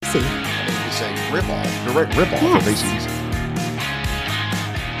AC. It's a rip-off, direct rip-off of AC/DC.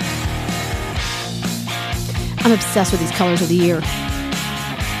 I'm obsessed with these colors of the year.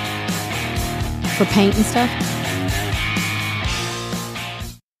 For paint and stuff.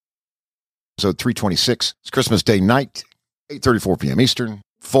 Episode 326. It's Christmas Day night, 8:34 p.m. Eastern,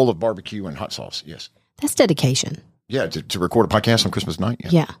 full of barbecue and hot sauce. Yes. That's dedication. Yeah, to record a podcast on Christmas night.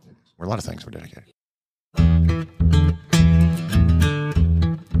 Yeah. Where a lot of things were dedicated.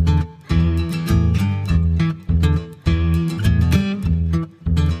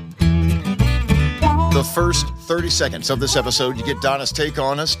 The first 30 seconds of this episode, you get Donna's take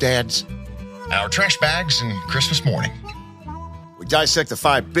on us dads, our trash bags, and Christmas morning. We dissect the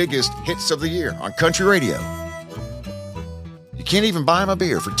 5 biggest hits of the year on country radio. You can't even buy him a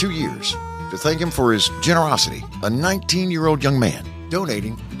beer for 2 years to thank him for his generosity. A 19-year-old young man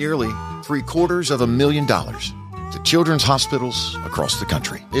donating nearly $750,000 to children's hospitals across the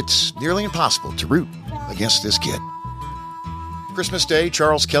country. It's nearly impossible to root against this kid. Christmas Day,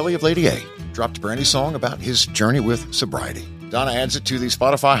 Charles Kelly of Lady A dropped a brand new song about his journey with sobriety. Donna adds it to the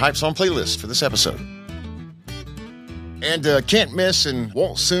Spotify Hype Song playlist for this episode. And can't miss and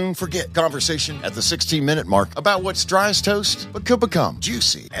won't soon forget conversation at the 16-minute mark about what's dry as toast but could become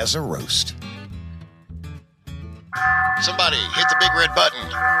juicy as a roast. Somebody hit the big red button.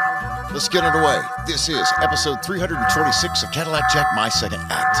 Let's get underway. This is episode 326 of Cadillac Jack, My Second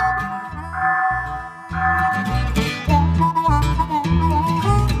Act.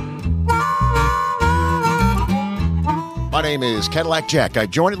 My name is Cadillac Jack. I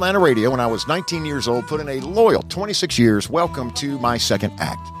joined Atlanta Radio when I was 19 years old, put in a loyal 26 years. Welcome to My Second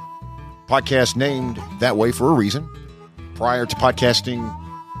Act. Podcast named that way for a reason. Prior to podcasting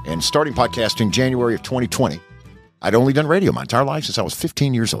and starting podcasting January of 2020, I'd only done radio my entire life since I was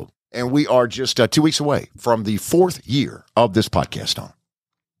 15 years old. And we are just 2 weeks away from the 4th year of this podcast on.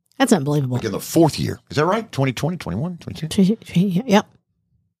 That's unbelievable. Again, the 4th year. Is that right? 2020, 21, 22? Yep.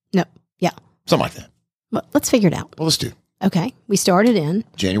 No. Yeah. Something like that. Well, let's figure it out. Well, let's do. Okay. We started in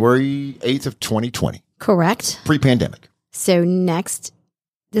January 8th of 2020. Correct. Pre-pandemic. So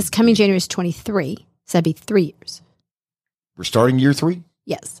this coming January is 23. So that'd be 3 years. We're starting year 3?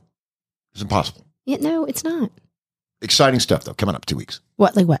 Yes. It's impossible. Yeah, no, it's not. Exciting stuff, though, coming up 2 weeks.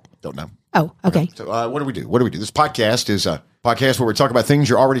 What? Like what? Don't know. Oh, okay. So what do we do? This podcast is a podcast where we talk about things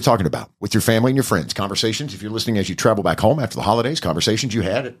you're already talking about with your family and your friends. Conversations, if you're listening as you travel back home after the holidays, conversations you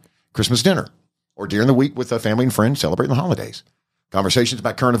had at Christmas dinner or during the week with family and friends celebrating the holidays. Conversations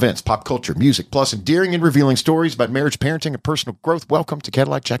about current events, pop culture, music, plus endearing and revealing stories about marriage, parenting, and personal growth. Welcome to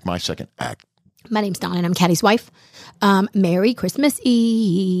Cadillac Jack, My Second Act. My name's Donna, and I'm Caddy's wife. Merry Christmas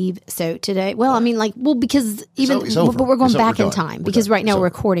Eve. So today, because even, it's over. but we're going It's back over. in time We're because done. right now It's we're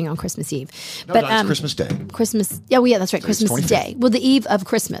over. recording on Christmas Eve. No, But it's Christmas Day. Christmas. Yeah, that's right. Today's Christmas 25th. Day. Well, the eve of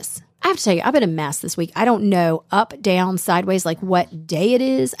Christmas. I have to tell you, I've been a mess this week. I don't know up, down, sideways, like what day it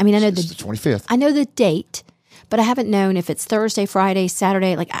is. I mean, I know It's the 25th. I know the date, but I haven't known if it's Thursday, Friday,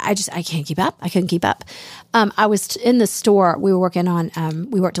 Saturday. Like I can't keep up. I couldn't keep up. I was in the store. We were working on.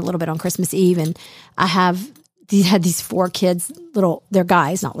 We worked a little bit on Christmas Eve, and had these 4 kids. They're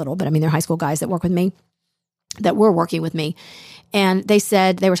guys, not little, but I mean they're high school guys that work with me, that were working with me. And they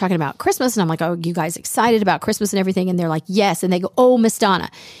said, they were talking about Christmas. And I'm like, oh, you guys excited about Christmas and everything? And they're like, yes. And they go, oh, Miss Donna,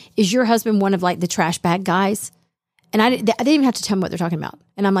 is your husband one of like the trash bag guys? And I didn't even have to tell them what they're talking about.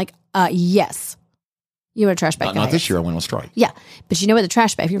 And I'm like, yes. You know what a trash bag guy is? Not this year. I went on strike. Yeah. But you know what the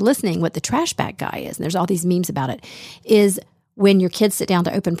trash bag, if you're listening, what the trash bag guy is, and there's all these memes about it, is when your kids sit down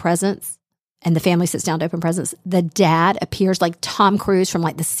to open presents and the family sits down to open presents, the dad appears like Tom Cruise from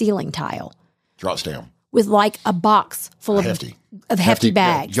like the ceiling tile. Drops down. With like a box full of hefty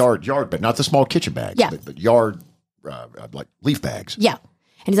bags. Yard, but not the small kitchen bags. Yeah. But yard, like leaf bags. Yeah.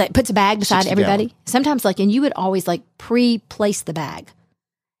 And he's like, puts a bag beside 60 everybody. gallon. Sometimes and you would always like pre-place the bag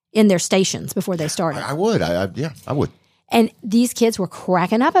in their stations before they started. I would. I would. And these kids were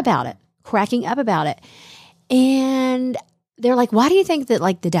cracking up about it. And they're like, why do you think that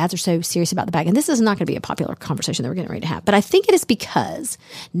like the dads are so serious about the bag? And this is not going to be a popular conversation that we're getting ready to have. But I think it is because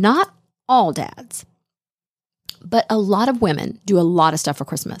not all dads, but a lot of women do a lot of stuff for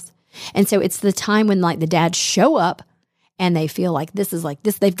Christmas. And so it's the time when like the dads show up and they feel like this is like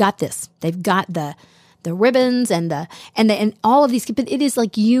this. They've got this. They've got the ribbons and all of these, but it is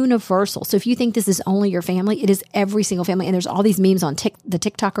like universal. So if you think this is only your family, it is every single family. And there's all these memes on the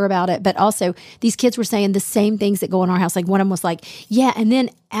TikToker about it. But also these kids were saying the same things that go in our house. Like one of them was like, yeah. And then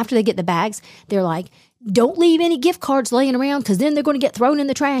after they get the bags, they're like, don't leave any gift cards laying around because then they're going to get thrown in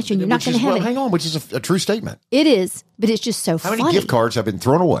the trash and you're not going to have it. Hang on, which is a true statement. It is, but it's just so funny. How many gift cards have been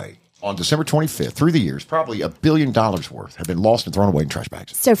thrown away on December 25th, through the years, probably $1 billion worth have been lost and thrown away in trash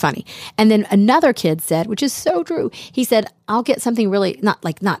bags. So funny. And then another kid said, which is so true, he said, I'll get something really not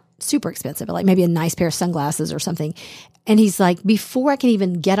super expensive, but like maybe a nice pair of sunglasses or something. And he's like, before I can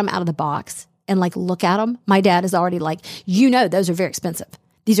even get them out of the box and like look at them, my dad is already like, those are very expensive.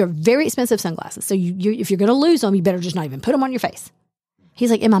 These are very expensive sunglasses. So if you're going to lose them, you better just not even put them on your face. He's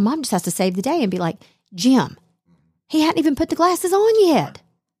like, and my mom just has to save the day and be like, Jim, he hadn't even put the glasses on yet.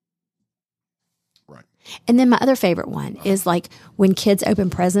 Right. And then my other favorite one is like when kids open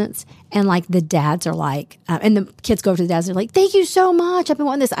presents and like the dads are like, and the kids go up to the dads and they're like, thank you so much. I've been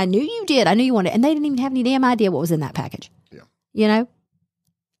wanting this. I knew you did. I knew you wanted it. And they didn't even have any damn idea what was in that package. Yeah. You know?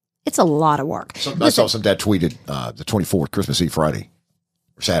 It's a lot of work. I saw some dad tweeted the 24th, Christmas Eve, Friday,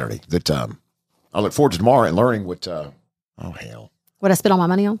 or Saturday, that I look forward to tomorrow and learning what, oh, hell. What I spent all my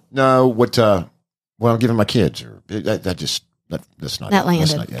money on? No, what, I'm giving my kids. Or that's not That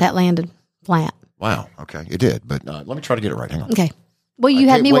landed. That landed flat. Wow. Okay. It did. But let me try to get it right. Hang on. Okay. Well, you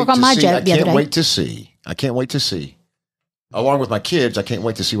had me work on my joke the other day. I can't wait to see. Along with my kids, I can't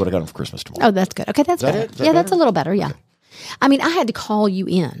wait to see what I got them for Christmas tomorrow. Oh, that's good. Okay, that's better. That's a little better. Yeah. Okay. I mean, I had to call you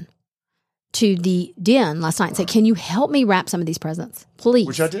in to the den last night and say, can you help me wrap some of these presents, please?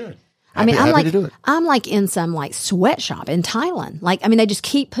 Which I did. I'm like in some like sweatshop in Thailand. Like, I mean, they just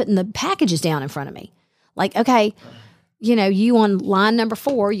keep putting the packages down in front of me. Like, okay, you on line number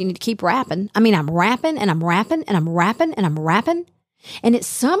 4, you need to keep wrapping. I mean, I'm wrapping and I'm wrapping and I'm wrapping and I'm wrapping. And at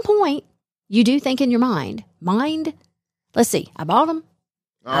some point, you do think in your mind, let's see, I bought them.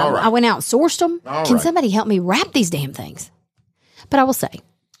 I went out and sourced them. Can somebody help me wrap these damn things? But I will say,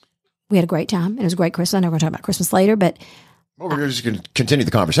 we had a great time. It was a great Christmas. I know we're going to talk about Christmas later, but we're just going to continue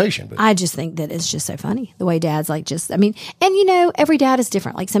the conversation. But I just think that it's just so funny the way dads and every dad is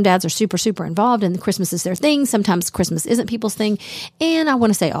different. Like some dads are super, super involved and Christmas is their thing. Sometimes Christmas isn't people's thing. And I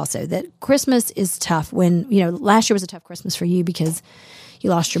want to say also that Christmas is tough when, last year was a tough Christmas for you because you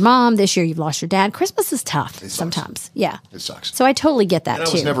lost your mom. This year you've lost your dad. Christmas is tough sometimes. Yeah. It sucks. So I totally get that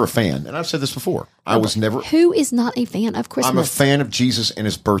too. I was never a fan. And I've said this before. I was never. Who is not a fan of Christmas? I'm a fan of Jesus and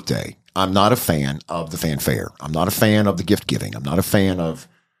his birthday. I'm not a fan of the fanfare. I'm not a fan of the gift giving. I'm not a fan of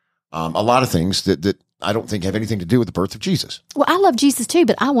a lot of things that I don't think have anything to do with the birth of Jesus. Well, I love Jesus too,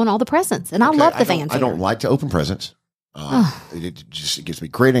 but I want all the presents and I love the fanfare. I don't like to open presents. It gives me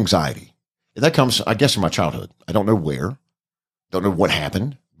great anxiety. That comes, I guess, from my childhood. I don't know where. Don't know what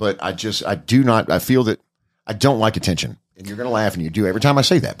happened, but I feel that I don't like attention. And you're going to laugh and you do every time I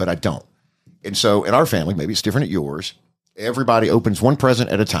say that, but I don't. And so in our family, maybe it's different at yours, everybody opens one present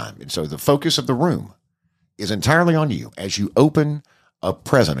at a time. And so the focus of the room is entirely on you. As you open a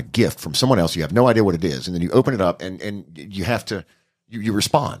present, a gift from someone else, you have no idea what it is. And then you open it up and you have to, you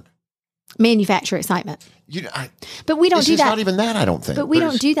respond. Manufacture excitement. But we don't do that. It's not even that, I don't think. But we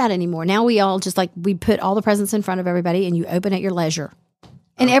don't do that anymore. Now we all just we put all the presents in front of everybody and you open at your leisure.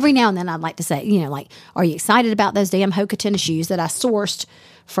 And every now and then I'd like to say, are you excited about those damn Hoka tennis shoes that I sourced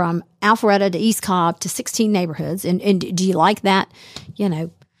from Alpharetta to East Cobb to 16 neighborhoods? And do you like that,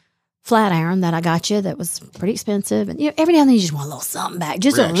 flat iron that I got you that was pretty expensive? And every now and then you just want a little something back.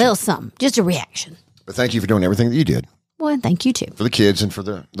 Just a little something. Just a reaction. But thank you for doing everything that you did. Well, and thank you too. For the kids and for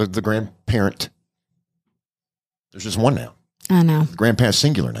the grandparent. There's just one now. I know. The grandparent's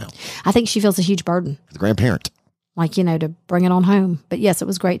singular now. I think she feels a huge burden. For the grandparent. To bring it on home. But yes, it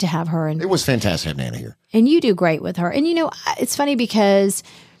was great to have her. And it was fantastic having Nana here. And you do great with her. And it's funny because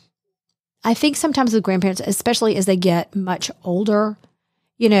I think sometimes with grandparents, especially as they get much older,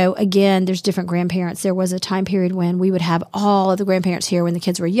 again, there's different grandparents. There was a time period when we would have all of the grandparents here when the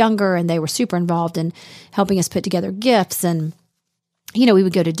kids were younger and they were super involved in helping us put together gifts. And, we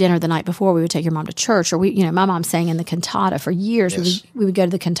would go to dinner the night before. We would take your mom to church, or my mom sang in the cantata for years. Yes. We would go to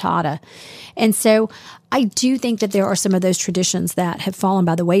the cantata. And so I do think that there are some of those traditions that have fallen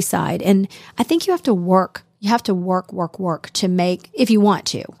by the wayside. And I think you have to work. You have to work to make, if you want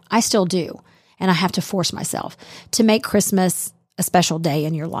to. I still do. And I have to force myself to make Christmas a special day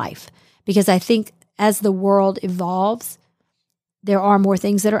in your life. Because I think as the world evolves, there are more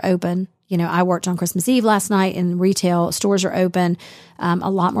things that are open. I worked on Christmas Eve last night and retail stores are open.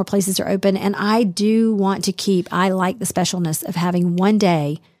 A lot more places are open. And I do want to I like the specialness of having one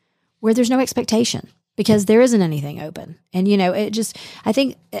day where there's no expectation because there isn't anything open. And, I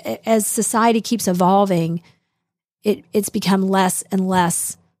think as society keeps evolving, it's become less and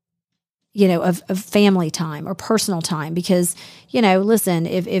less, of family time or personal time because, listen,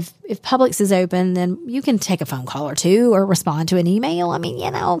 if Publix is open, then you can take a phone call or two or respond to an email. I mean,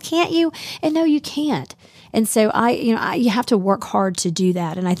 can't you? And no, you can't. And so you have to work hard to do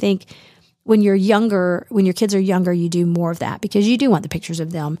that. And I think when you're younger, when your kids are younger, you do more of that because you do want the pictures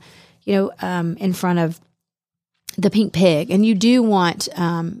of them, in front of the Pink Pig, and you do want,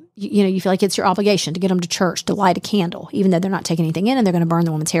 you feel like it's your obligation to get them to church to light a candle, even though they're not taking anything in, and they're going to burn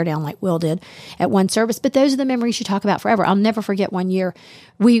the woman's hair down like Will did at one service. But those are the memories you talk about forever. I'll never forget one year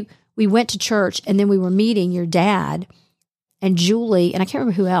we went to church, and then we were meeting your dad and Julie, and I can't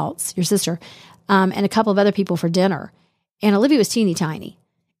remember who else, your sister, and a couple of other people for dinner. And Olivia was teeny tiny,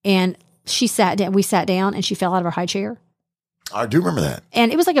 and she sat down. We sat down, and she fell out of her high chair. I do remember that.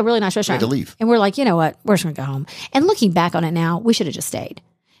 And it was like a really nice restaurant. We had to leave. And we're like, you know what? We're just going to go home. And looking back on it now, we should have just stayed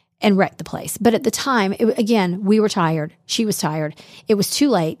and wrecked the place. But at the time, again, we were tired. She was tired. It was too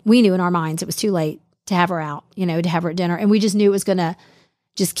late. We knew in our minds it was too late to have her out, to have her at dinner. And we just knew it was going to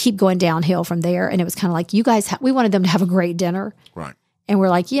just keep going downhill from there. And it was kind of like, you guys, we wanted them to have a great dinner. Right. And we're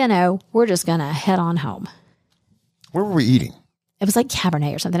like, we're just going to head on home. Where were we eating? It was like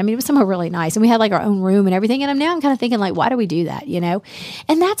Cabernet or something. I mean, it was somewhere really nice. And we had like our own room and everything. And now I'm kind of thinking like, why do we do that?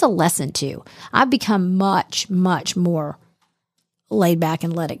 And that's a lesson too. I've become much, much more laid back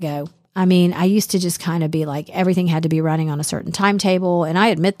and let it go. I mean, I used to just kind of be like, everything had to be running on a certain timetable. And I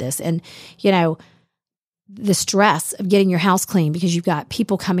admit this. And, the stress of getting your house clean because you've got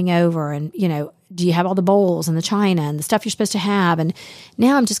people coming over and, do you have all the bowls and the china and the stuff you're supposed to have? And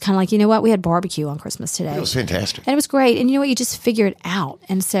now I'm just kind of like, you know what? We had barbecue on Christmas today. It was fantastic. And it was great. And you know what? You just figure it out.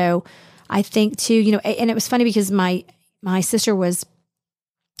 And so I think too, and it was funny because my sister was,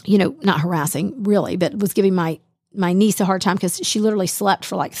 not harassing really, but was giving my niece a hard time because she literally slept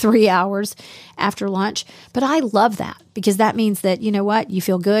for like 3 hours after lunch. But I love that because that means that, you know what? You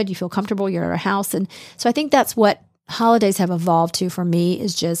feel good. You feel comfortable. You're at our house. And so I think that's what holidays have evolved to for me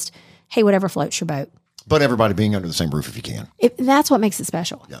is just, hey, whatever floats your boat. But everybody being under the same roof if you can. That's what makes it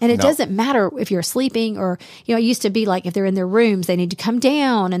special. Yeah. And it doesn't matter if you're sleeping or, it used to be like if they're in their rooms, they need to come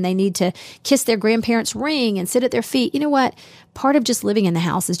down and they need to kiss their grandparents' ring and sit at their feet. You know what? Part of just living in the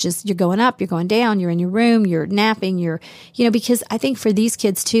house is just you're going up, you're going down, you're in your room, you're napping, because I think for these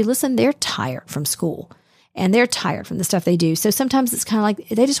kids too, listen, they're tired from school and they're tired from the stuff they do. So sometimes it's kind of like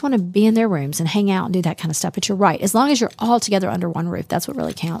they just want to be in their rooms and hang out and do that kind of stuff. But you're right. As long as you're all together under one roof, that's what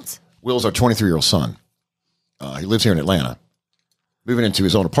really counts. Will's our 23-year-old son. He lives here in Atlanta, moving into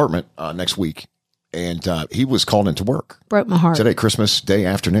his own apartment next week. And he was called into work. Broke my heart. Today, Christmas Day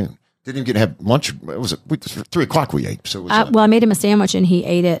afternoon. Didn't even get to have lunch. It was 3 o'clock we ate. So it was, I made him a sandwich and he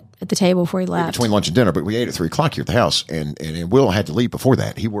ate it at the table before he left. Between lunch and dinner, but we ate at 3 o'clock here at the house. And Will had to leave before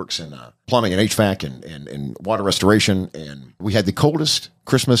that. He works in plumbing and HVAC and water restoration. And we had the coldest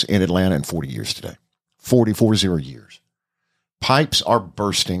Christmas in Atlanta in 40 years today. 40 years. Pipes are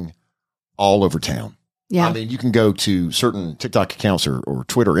bursting all over town. Yeah. I mean, you can go to certain TikTok accounts or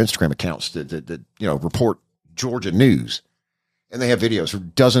Twitter, Instagram accounts that report Georgia news, and they have videos for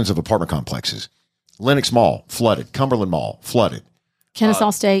dozens of apartment complexes. Lenox Mall flooded. Cumberland Mall flooded.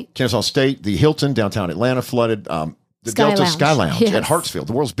 Kennesaw State, the Hilton downtown Atlanta flooded. The Sky Delta Lounge. Sky Lounge Yes. at Hartsfield,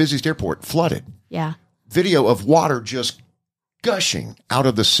 the world's busiest airport, flooded. Yeah. Video of water just gushing out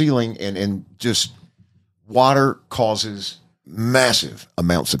of the ceiling, and just water causes massive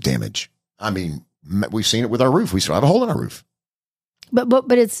amounts of damage. I mean, we've seen it with our roof. We still have a hole in our roof. But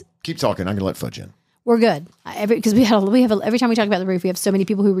it's Keep talking. I'm going to let Fudge in. we're good because we have every time we talk about the roof, we have so many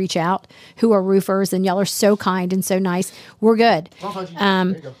people who reach out who are roofers, and y'all are so kind and so nice. We're good.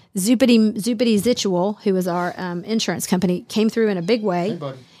 Zupity Zitual, who is our insurance company, came through in a big way,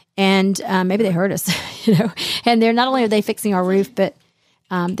 and maybe they heard us, And they're not only are they fixing our roof, but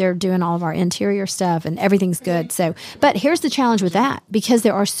they're doing all of our interior stuff, and everything's good. So, but here's the challenge with that, because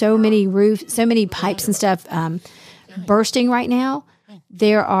there are so many pipes and stuff bursting right now.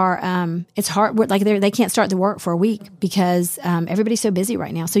 There are, it's hard, like they can't start the work for a week because everybody's so busy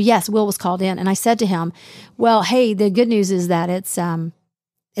right now. So yes, Will was called in, and I said to him, well, hey, the good news is that it's a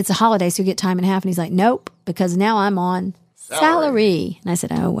holiday, so you get time and a half. And he's like, nope, because now I'm on salary. And I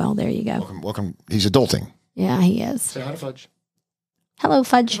said, oh, well, there you go. Welcome. He's adulting. Yeah, he is. Say hi to Fudge. Hello,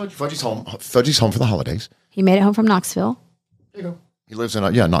 Fudge. Fudgy's home. Fudgy's home for the holidays. He made it home from Knoxville. There you go. He lives in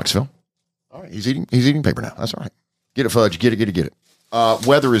Knoxville. All right. He's eating paper now. That's all right. Get it, Fudge. Get it.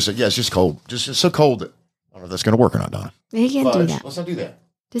 Weather is, it's just cold. Just so cold that I don't know if that's going to work or not, Donna. He can't do that. Let's not do that.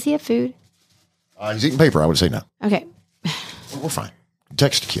 Does he have food? He's eating paper. I would say no. Okay. We're fine.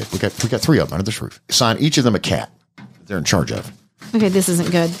 Text a kid. We got 3 of them under this roof. Assign each of them a cat that they're in charge of. Okay, this isn't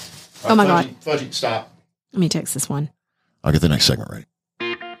good. Oh my God. Fudgy, stop. Let me text this one. I'll get the next segment ready.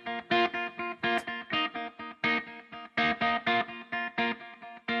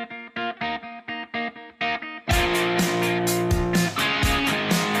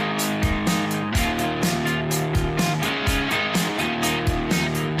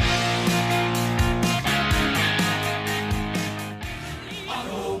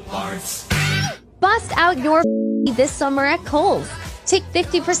 out your this summer at Kohl's. Take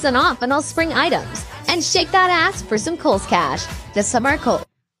 50% off on all spring items and shake that ass for some Kohl's cash this summer at Kohl's.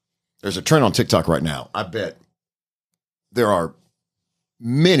 There's a trend on TikTok right now. I bet there are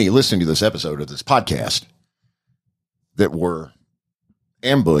many listening to this episode of this podcast that were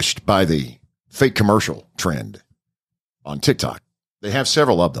ambushed by the fake commercial trend on TikTok. They have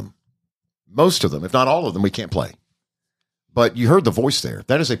several of them. Most of them, if not all of them, we can't play. But you heard the voice there.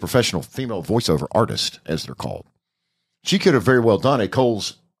 That is a professional female voiceover artist, as they're called. She could have very well done a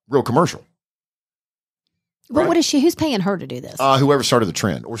Kohl's real commercial. But what is she? Who's paying her to do this? Whoever started the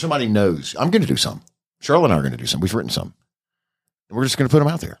trend, or somebody knows. I'm going to do some. Charlotte and I are going to do some. We've written some. And we're just going to put them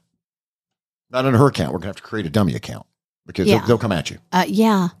out there. Not under her account. We're going to have to create a dummy account because they'll come at you.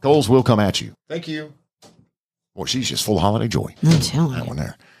 Yeah. Kohl's will come at you. Thank you. Well, she's just full of holiday joy. I'm telling that you. one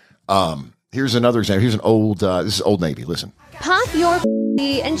there. Here's another example. Here's an old, this is Old Navy. Listen. Pop your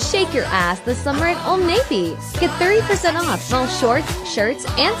and shake your ass this summer at Old Navy. Get 30% off on all shorts, shirts,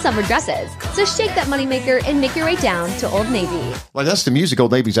 and summer dresses. So shake that moneymaker and make your way down to Old Navy. Like, that's the music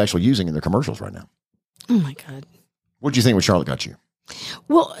Old Navy's actually using in their commercials right now. Oh, my God. What do you think when Charlotte got you?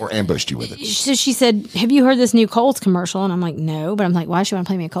 Well, or ambushed you with it? So she said, have you heard this new Kohl's commercial? And I'm like, no. But I'm like, why does she want to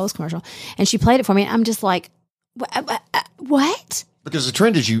play me a Kohl's commercial? And she played it for me. And I'm just like, what? Because the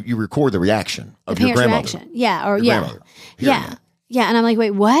trend is you record the reaction of your grandmother. Reaction. Yeah. Or your yeah. grandmother. Yeah. Yeah. And I'm like,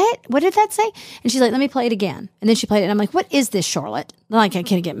 wait, what? What did that say? And she's like, let me play it again. And then she played it. And I'm like, what is this, Charlotte? Like, I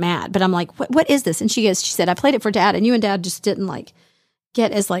can't get mad. But I'm like, what is this? And she said, I played it for Dad. And you and Dad just didn't like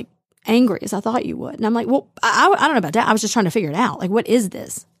get as like angry as I thought you would. And I'm like, well, I don't know about that. I was just trying to figure it out. Like, what is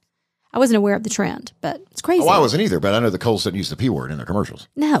this? I wasn't aware of the trend, but it's crazy. Oh, I wasn't either, but I know the Kohl's didn't use the P word in their commercials.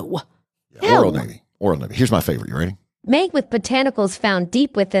 No. Yeah, Oral Navy. Oral Navy. Here's my favorite. You ready? Made with botanicals found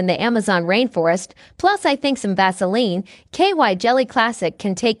deep within the Amazon rainforest, plus I think some Vaseline, KY Jelly Classic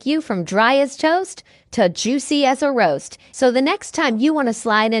can take you from dry as toast to juicy as a roast. So the next time you want to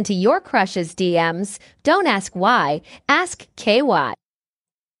slide into your crush's DMs, don't ask why, ask KY.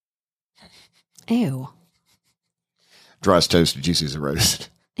 Ew. Dry as toast, juicy as a roast.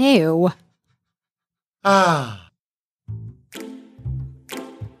 Ew. Ah.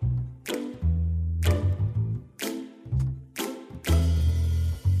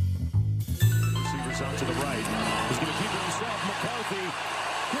 Out to the right. He's going to keep it himself. McCarthy.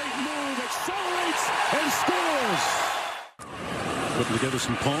 Great move. Accelerates and scores. Putting together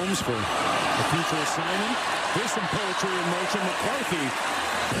some poems for a future assignment. There's some poetry in motion. McCarthy.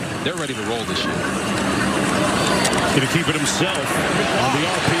 They're ready to roll this year. Going to keep it himself. On the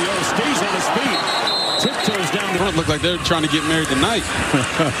RPO. Stays on his feet. Tiptoes down. It looked like they're trying to get married tonight.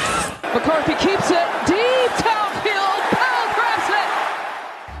 McCarthy keeps it deep downfield. Powell grabs it.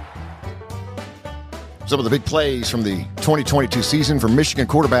 Some of the big plays from the 2022 season for Michigan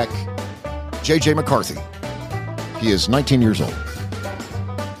quarterback J.J. McCarthy. He is 19 years old.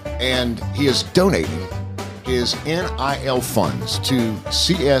 And he is donating his NIL funds to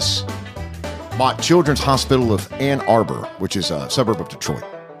C.S. Mott Children's Hospital of Ann Arbor, which is a suburb of Detroit.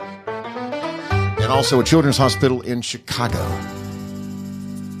 And also a children's hospital in Chicago.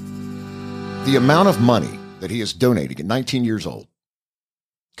 The amount of money that he is donating at 19 years old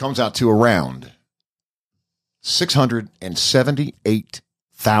comes out to around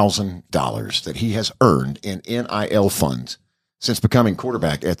 $678,000 that he has earned in NIL funds since becoming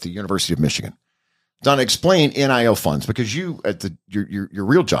quarterback at the University of Michigan. Donna, explain NIL funds, because you at your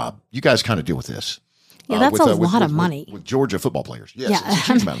real job, you guys kind of deal with this. Yeah, that's a lot of money. With Georgia football players. Yes, yeah. It's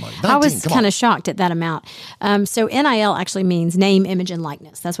a huge amount of money. 19, I was kind of shocked at that amount. So NIL actually means name, image, and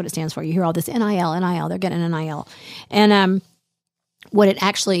likeness. That's what it stands for. You hear all this NIL, they're getting an NIL. And what it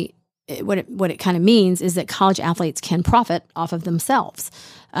kind of means is that college athletes can profit off of themselves.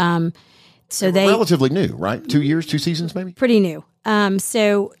 So they relatively new, right? 2 years, 2 seasons, maybe? Pretty new.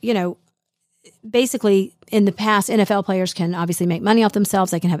 So, basically in the past, NFL players can obviously make money off themselves.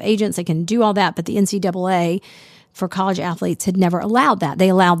 They can have agents, they can do all that. But the NCAA for college athletes had never allowed that. They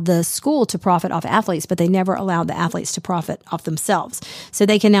allowed the school to profit off athletes, but they never allowed the athletes to profit off themselves. So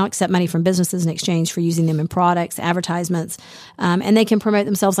they can now accept money from businesses in exchange for using them in products, advertisements, and they can promote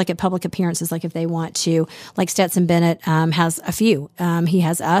themselves like at public appearances, like if they want to. Like Stetson Bennett has a few. He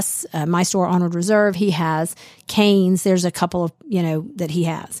has us, My Store, Arnold Reserve. He has Canes. There's a couple of, that he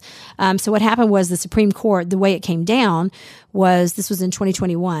has. So what happened was the Supreme Court, the way it came down was, this was in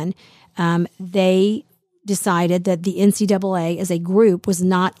 2021, they decided that the NCAA as a group was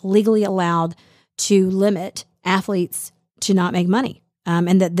not legally allowed to limit athletes to not make money,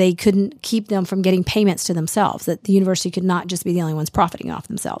 and that they couldn't keep them from getting payments to themselves, that the university could not just be the only ones profiting off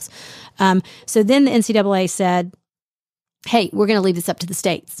themselves. So then the NCAA said, hey, we're going to leave this up to the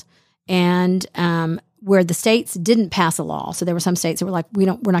states. And where the states didn't pass a law, so there were some states that were like, we're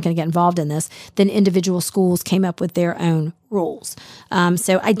not going to get involved in this, then individual schools came up with their own rules.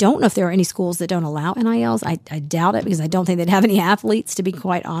 So I don't know if there are any schools that don't allow NILs. I doubt it, because I don't think they'd have any athletes, to be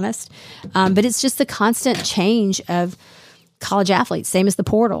quite honest. But it's just the constant change of college athletes, same as the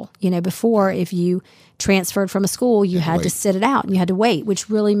portal. Before, if you transferred from a school, you had to sit it out and you had to wait, which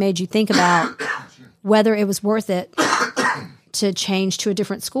really made you think about whether it was worth it to change to a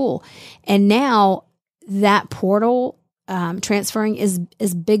different school. And now that portal transferring is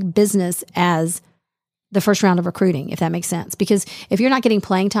big business as the first round of recruiting, if that makes sense. Because if you're not getting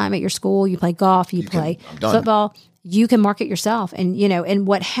playing time at your school, you play golf, you play football, you can market yourself. And, and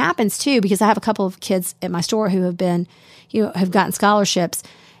what happens too, because I have a couple of kids at my store who have been, have gotten scholarships.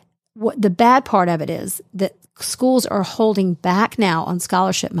 What the bad part of it is that schools are holding back now on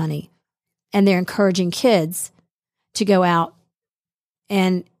scholarship money, and they're encouraging kids to go out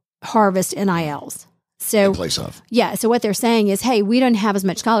and harvest NILs. So, in place of. Yeah. So what they're saying is, hey, we don't have as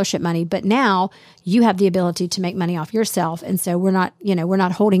much scholarship money, but now you have the ability to make money off yourself. And so we're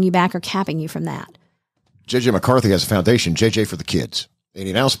not holding you back or capping you from that. JJ McCarthy has a foundation, JJ for the Kids. And he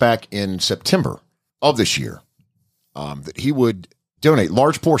announced back in September of this year that he would donate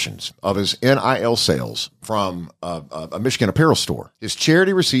large portions of his NIL sales from a Michigan apparel store. His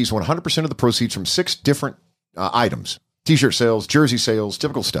charity receives 100% of the proceeds from 6 different items: T-shirt sales, jersey sales,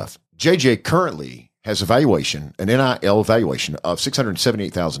 typical stuff. JJ currently has an NIL valuation of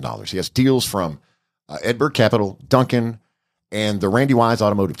 $678,000. He has deals from Edberg Capital, Duncan, and the Randy Wise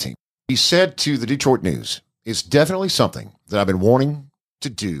Automotive Team. He said to the Detroit News, "It's definitely something that I've been wanting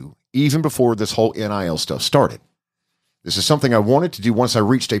to do even before this whole NIL stuff started. This is something I wanted to do once I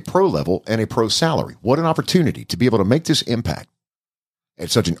reached a pro level and a pro salary. What an opportunity to be able to make this impact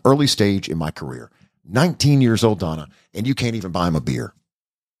at such an early stage in my career." 19 years old, Donna, and you can't even buy him a beer.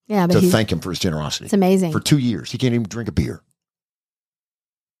 Yeah, but to thank him for his generosity. It's amazing. For 2 years, he can't even drink a beer.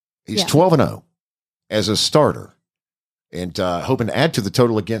 He's 12-0 as a starter, and hoping to add to the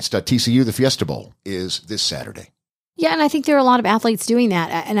total against TCU. The Fiesta Bowl is this Saturday. Yeah, and I think there are a lot of athletes doing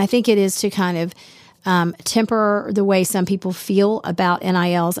that, and I think it is to kind of temper the way some people feel about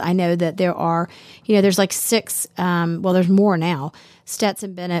NILs. I know that there are, there's like 6, there's more now.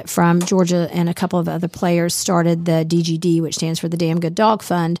 Stetson Bennett from Georgia and a couple of other players started the DGD, which stands for the Damn Good Dog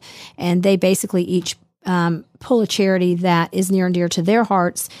Fund, and they basically each pull a charity that is near and dear to their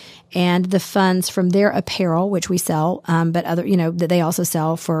hearts, and the funds from their apparel, which we sell, but other, that they also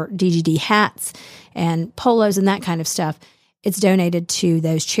sell for DGD hats and polos and that kind of stuff, it's donated to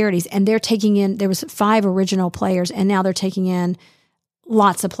those charities. And they're taking in, there was 5 original players, and now they're taking in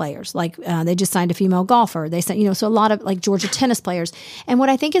lots of players. Like they just signed a female golfer. They sent, so a lot of like Georgia tennis players. And what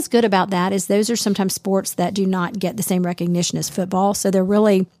I think is good about that is those are sometimes sports that do not get the same recognition as football. So they're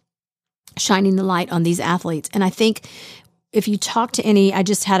really shining the light on these athletes. And I think if you talk to I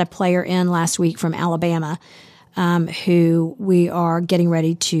just had a player in last week from Alabama who we are getting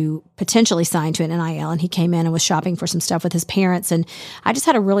ready to potentially sign to an NIL. And he came in and was shopping for some stuff with his parents. And I just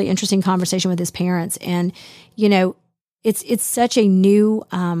had a really interesting conversation with his parents. And, it's such a new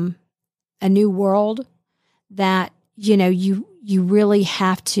world that, you really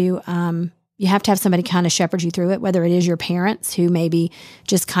have to, you have to have somebody kind of shepherd you through it, whether it is your parents who maybe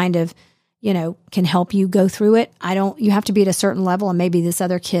just kind of, can help you go through it. You have to be at a certain level, and maybe this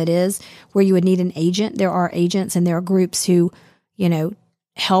other kid is, where you would need an agent. There are agents and there are groups who,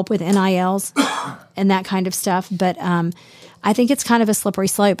 help with NILs and that kind of stuff. But I think it's kind of a slippery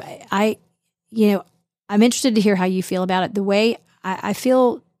slope. I'm interested to hear how you feel about it. The way I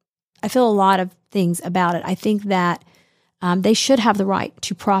feel a lot of things about it. I think that they should have the right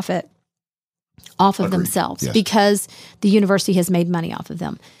to profit off of themselves because the university has made money off of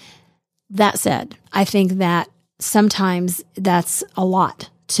them. That said, I think that sometimes that's a lot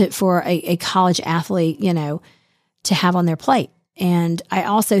for a college athlete, to have on their plate. And I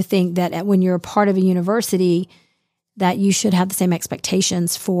also think that when you're a part of a university, that you should have the same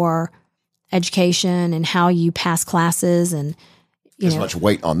expectations for education and how you pass classes, and as much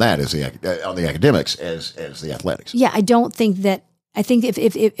weight on that as on the academics as the athletics. Yeah, I think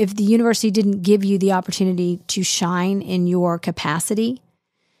if the university didn't give you the opportunity to shine in your capacity,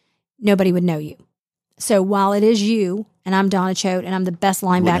 nobody would know you. So while it is you, and I'm Donna Choate, and I'm the best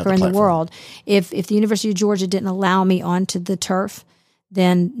linebacker in the world, if the University of Georgia didn't allow me onto the turf,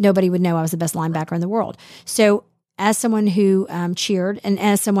 then nobody would know I was the best linebacker in the world. So as someone who cheered, and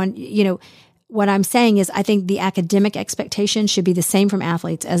as someone, what I'm saying is I think the academic expectation should be the same from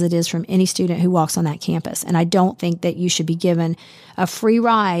athletes as it is from any student who walks on that campus. And I don't think that you should be given a free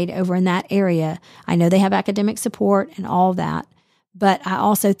ride over in that area. I know they have academic support and all of that, But I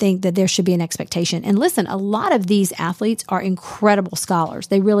also think that there should be an expectation. And listen, a lot of these athletes are incredible scholars.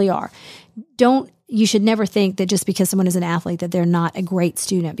 They really are. You should never think that just because someone is an athlete that they're not a great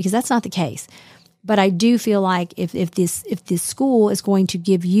student, because that's not the case. But I do feel like if this school is going to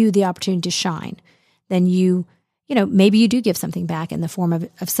give you the opportunity to shine, then maybe you do give something back in the form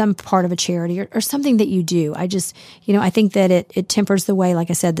of some part of a charity or something that you do. I just, I think that it tempers the way, like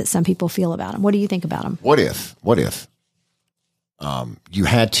I said, that some people feel about them. What do you think about them? What if you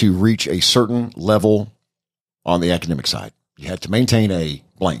had to reach a certain level on the academic side? You had to maintain a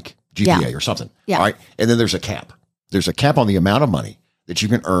blank GPA or something. Yeah. All right. And then there's a cap. There's a cap on the amount of money that you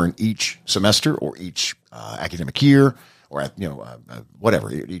can earn each semester or each academic year or,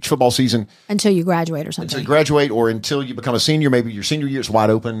 whatever, each football season. Until you graduate or something. Until you graduate or until you become a senior. Maybe your senior year is wide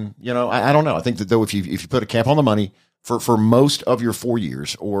open. I don't know. I think that, though, if you put a cap on the money for most of your 4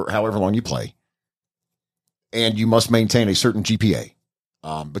 years or however long you play, and you must maintain a certain GPA,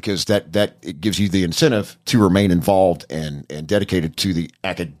 because that it gives you the incentive to remain involved and dedicated to the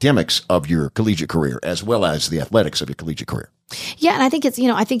academics of your collegiate career as well as the athletics of your collegiate career. Yeah, and I think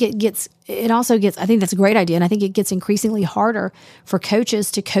I think that's a great idea, and I think it gets increasingly harder for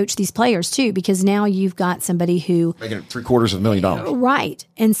coaches to coach these players too, because now you've got somebody who making it $750,000, right?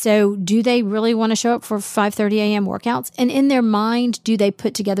 And so, do they really want to show up for 5:30 a.m. workouts? And in their mind, do they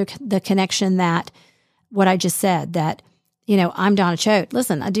put together the connection that what I just said, that I'm Donna Choate.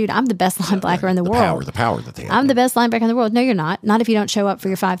 Listen, dude, I'm the best linebacker in the world. The power that they have. I'm the best linebacker in the world. No, you're not. Not if you don't show up for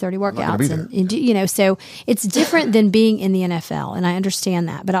your 5:30 workouts. And so it's different than being in the NFL, and I understand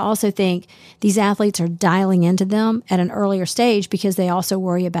that. But I also think these athletes are dialing into them at an earlier stage because they also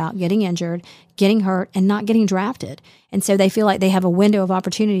worry about getting injured, getting hurt, and not getting drafted. And so they feel like they have a window of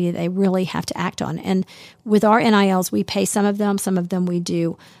opportunity that they really have to act on. And with our NILs, we pay some of them we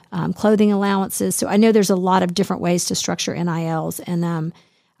do clothing allowances. So I know there's a lot of different ways to structure NILs. And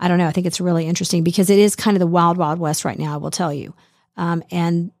I don't know, I think it's really interesting because it is kind of the wild, wild west right now, I will tell you.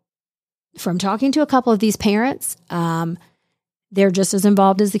 And from talking to a couple of these parents, they're just as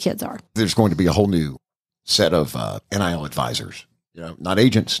involved as the kids are. There's going to be a whole new set of NIL advisors. Not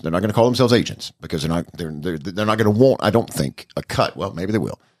agents. They're not going to call themselves agents because they're not going to want, I don't think, a cut. Well, maybe they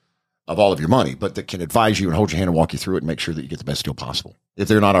will, of all of your money, but that can advise you and hold your hand and walk you through it and make sure that you get the best deal possible. If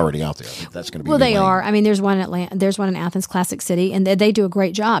they're not already out there, I think that's going to be. Well, they are. I mean, there's one in Atlanta. There's one in Athens Classic City, and they do a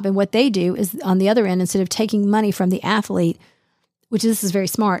great job. And what they do is, on the other end, instead of taking money from the athlete, which this is very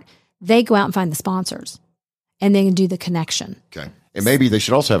smart, they go out and find the sponsors, and then do the connection. Okay, and maybe they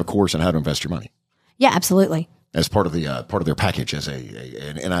should also have a course on how to invest your money. Yeah, absolutely. As part of their package as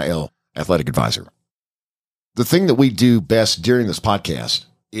an NIL athletic advisor. The thing that we do best during this podcast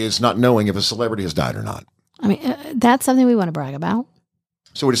is not knowing if a celebrity has died or not. I mean, that's something we want to brag about.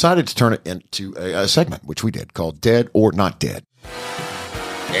 So we decided to turn it into a segment, which we did, called Dead or Not Dead.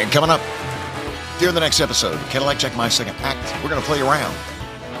 And coming up during the next episode, Cadillac Jack, My Second Act, we're going to play around.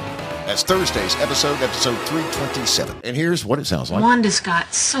 That's Thursday's episode 327. And here's what it sounds like. Wanda's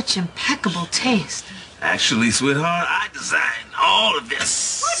got such impeccable taste. Actually, sweetheart, I designed all of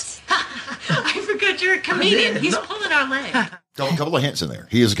this. What? I forgot you're a comedian. He's pulling our leg. A couple of hints in there.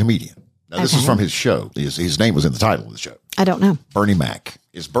 He is a comedian. Now, this is from his show. His name was in the title of the show. I don't know. Bernie Mac.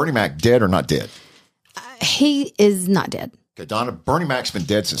 Is Bernie Mac dead or not dead? He is not dead. Okay, Donna, Bernie Mac's been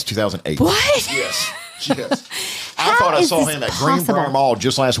dead since 2008. What? Yes. I thought I saw him at Greenbrier Mall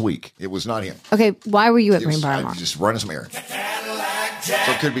just last week. It was not him. Okay, why were you at Greenbrier Mall? Just running some errands. So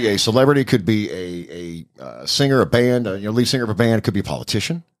it could be a celebrity, could be a singer, a band, lead singer of a band. It could be a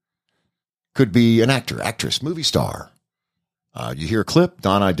politician. Could be an actor, actress, movie star. You hear a clip,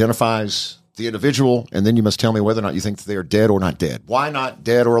 Don identifies the individual, and then you must tell me whether or not you think that they are dead or not dead. Why not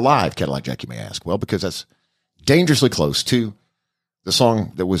dead or alive, Cadillac Jack, you may ask? Well, because that's dangerously close to the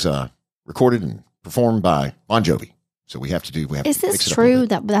song that was recorded and performed by Bon Jovi. So we have to do. Is this true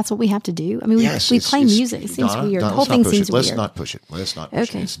that that's what we have to do? I mean, we play music. It seems weird. The whole thing seems weird. Let's not push it.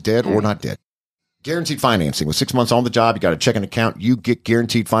 It's dead or not dead. Guaranteed financing. With 6 months on the job, you got a checking account. You get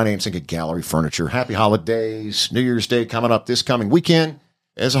guaranteed financing at Gallery Furniture. Happy holidays. New Year's Day coming up this coming weekend.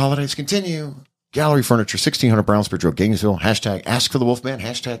 As the holidays continue, Gallery Furniture, 1600 Brownsbridge Road, Gainesville. Hashtag Ask for the Wolfman.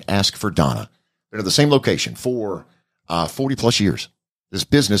 Hashtag Ask for Donna. Been at the same location for 40 plus years. This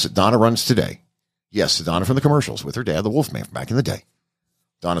business that Donna runs today. Yes, Donna from the commercials with her dad, the Wolfman from back in the day.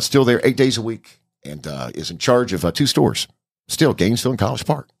 Donna's still there 8 days a week and is in charge of 2 stores. Still, Gainesville and College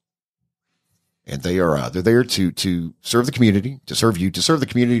Park. And they're there to serve the community, to serve you, to serve the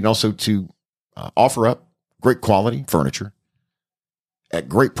community, and also to offer up great quality furniture at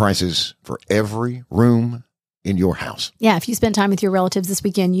great prices for every room, in your house. Yeah, if you spent time with your relatives this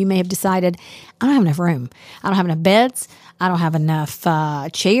weekend, you may have decided, I don't have enough room. I don't have enough beds. I don't have enough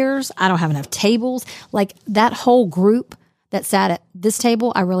chairs. I don't have enough tables. Like that whole group that sat at this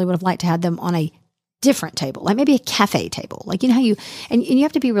table, I really would have liked to have them on a different table, like maybe a cafe table. Like, you know how you you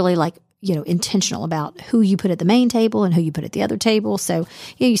have to be really like, intentional about who you put at the main table and who you put at the other table. So,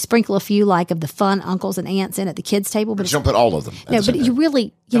 you sprinkle a few like of the fun uncles and aunts in at the kids' table. But you don't put all of them. No, but you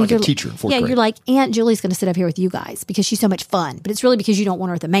really, like a teacher in fourth grade. You're like, Aunt Julie's going to sit up here with you guys because she's so much fun. But it's really because you don't want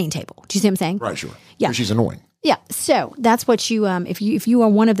her at the main table. Do you see what I'm saying? Right, sure. Yeah. Because she's annoying. Yeah. So that's what you, if you are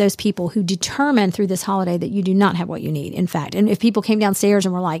one of those people who determine through this holiday that you do not have what you need, in fact, and if people came downstairs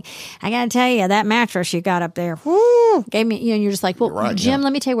and were like, I got to tell you, that mattress you got up there, gave me, and you're just like, well, right, Jim,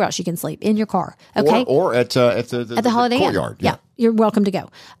 let me tell you where else you can sleep in your car. Okay. Or at the Holiday courtyard. Inn. Yeah. You're welcome to go.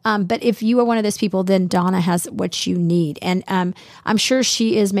 But if you are one of those people, then Donna has what you need. And I'm sure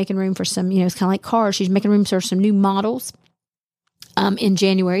she is making room for some, it's kind of like cars. She's making room for some new models. In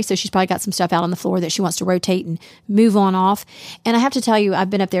January. So she's probably got some stuff out on the floor that she wants to rotate and move on off. And I have to tell you,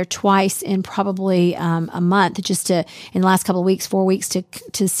 I've been up there twice in probably a month, in the last couple of weeks, 4 weeks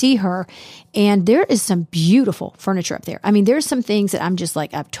to see her. And there is some beautiful furniture up there. I mean, there's some things that I'm just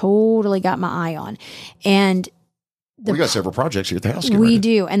like, I've totally got my eye on. And we got several projects here at the house. We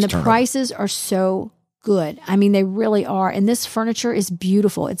do. And the prices are so good. I mean, they really are. And this furniture is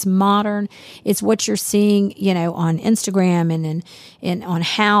beautiful. It's modern. It's what you're seeing, on Instagram and on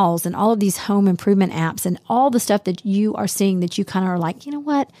Houzz and all of these home improvement apps and all the stuff that you are seeing that you kind of are like, you know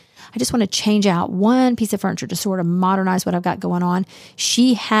what? I just want to change out one piece of furniture to sort of modernize what I've got going on.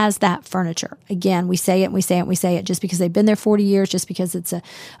 She has that furniture. Again, we say it and we say it and we say it just because they've been there 40 years, just because it's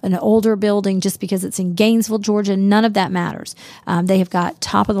an older building, just because it's in Gainesville, Georgia. None of that matters. They have got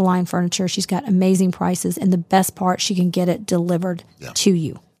top of the line furniture. She's got amazing prices. And the best part, she can get it delivered to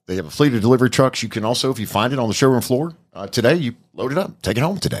you. They have a fleet of delivery trucks. You can also, if you find it on the showroom floor today, you load it up, take it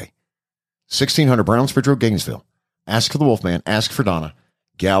home today. 1600 Brownsbridge Road, Gainesville. Ask for the Wolfman. Ask for Donna.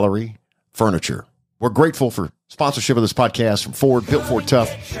 Gallery Furniture. We're grateful for sponsorship of this podcast from Ford, Built Ford Tough,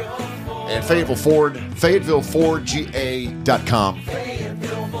 and Fayetteville Ford, FayettevilleFordGA.com.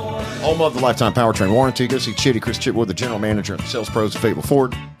 Home of the lifetime powertrain warranty. Go see Chitty Chris Chitwood, the general manager and sales pros of Fayetteville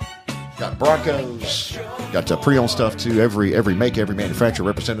Ford. Got Broncos, got pre-owned stuff too. Every make, every manufacturer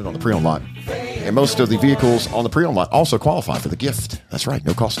represented on the pre-owned lot. And most of the vehicles on the pre-owned lot also qualify for the gift. That's right.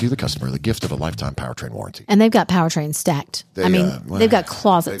 No cost to the customer. The gift of a lifetime powertrain warranty. And they've got powertrains stacked. They've got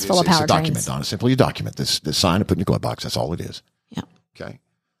closets full of powertrains. It's a document, Donna. Simply a document. This sign and put in your glove box. That's all it is. Yeah. Okay.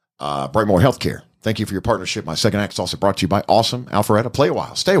 Brightmore Healthcare. Thank you for your partnership. My second act is also brought to you by Awesome Alpharetta. Play a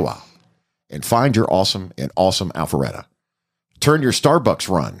while, stay a while, and find your awesome in Awesome Alpharetta. Turn your Starbucks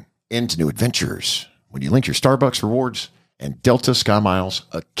run into new adventures when you link your Starbucks rewards and Delta Sky Miles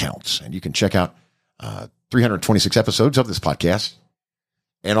accounts. And you can check out 326 episodes of this podcast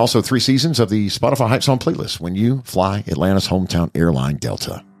and also 3 seasons of the Spotify Hype Song playlist when you fly Atlanta's hometown airline,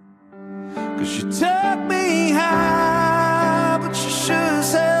 Delta. 'Cause you took me high, but you sure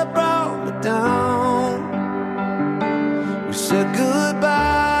as hell brought me down. We said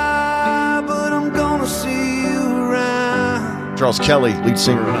goodbye, but I'm gonna see you around. Charles Kelly, lead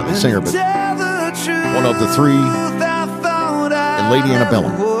singer, not the singer, but one of the 3, and Lady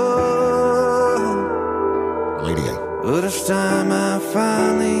Antebellum. Lady A. But it's time I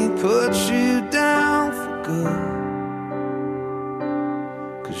finally put you down for good.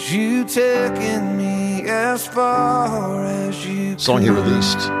 'Cause you taking me as far as you Song he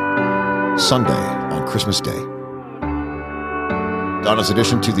released Sunday on Christmas Day. Donna's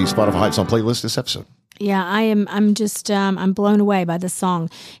addition to the Spotify Hype Song playlist this episode. Yeah, I'm just I'm blown away by this song.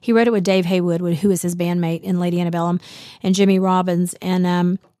 He wrote it with Dave Haywood, who is his bandmate in Lady Antebellum, and Jimmy Robbins.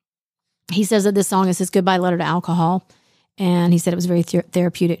 And he says that this song is his goodbye letter to alcohol. And he said it was very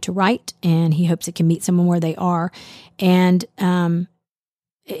therapeutic to write, and he hopes it can meet someone where they are. And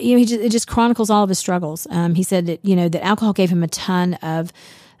it just chronicles all of his struggles. He said that that alcohol gave him a ton of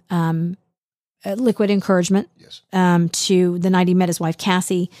liquid encouragement. Yes. To the night he met his wife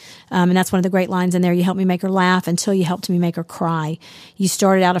Cassie, and that's one of the great lines in there. You helped me make her laugh until you helped me make her cry. You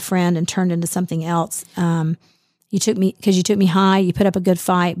started out a friend and turned into something else. You took me high. You put up a good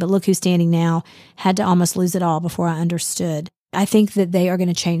fight, but look who's standing now. Had to almost lose it all before I understood. I think that they are going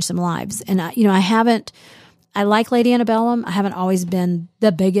to change some lives, and I like Lady Antebellum. I haven't always been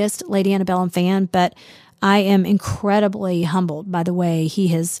the biggest Lady Antebellum fan, but I am incredibly humbled by the way he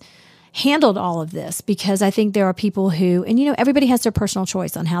has handled all of this, because I think there are people who, and everybody has their personal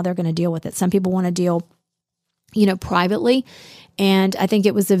choice on how they're going to deal with it. Some people want to deal, privately. And I think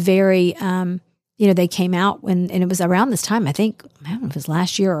it was a very, they came out and it was around this time, I think, I don't know if it was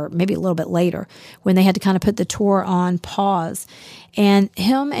last year or maybe a little bit later, when they had to kind of put the tour on pause. And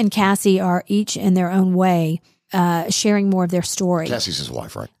him and Cassie are each in their own way sharing more of their story. Cassie's his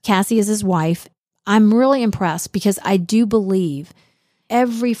wife, right? Cassie is his wife. I'm really impressed because I do believe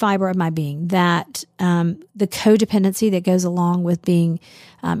every fiber of my being that the codependency that goes along with being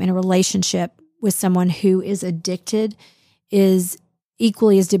in a relationship with someone who is addicted is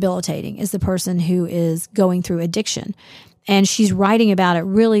equally as debilitating as the person who is going through addiction. And she's writing about it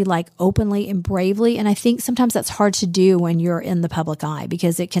really like openly and bravely. And I think sometimes that's hard to do when you're in the public eye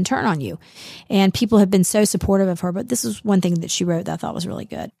because it can turn on you. And people have been so supportive of her. But this is one thing that she wrote that I thought was really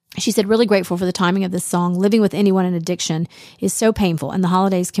good. She said, really grateful for the timing of this song. Living with anyone in addiction is so painful, and the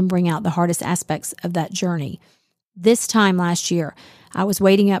holidays can bring out the hardest aspects of that journey. This time last year, I was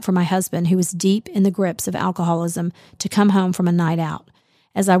waiting up for my husband, who was deep in the grips of alcoholism, to come home from a night out.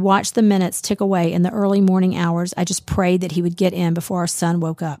 As I watched the minutes tick away in the early morning hours, I just prayed that he would get in before our son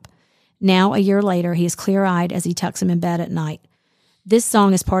woke up. Now, a year later, he is clear-eyed as he tucks him in bed at night. This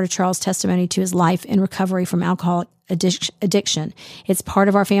song is part of Charles' testimony to his life in recovery from alcoholic addiction. It's part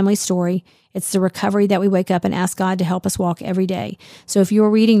of our family story. It's the recovery that we wake up and ask God to help us walk every day. So if you're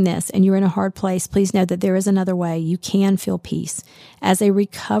reading this and you're in a hard place, please know that there is another way. You can feel peace. As a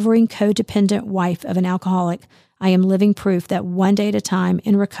recovering codependent wife of an alcoholic, I am living proof that one day at a time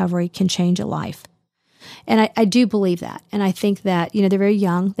in recovery can change a life. And I do believe that. And I think that, they're very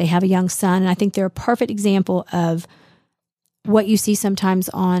young. They have a young son. And I think they're a perfect example of what you see sometimes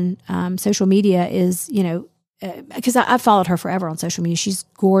on social media is, because I've followed her forever on social media. She's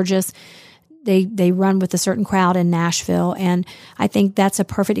gorgeous. They run with a certain crowd in Nashville. And I think that's a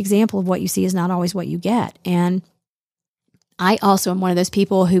perfect example of what you see is not always what you get. And I also am one of those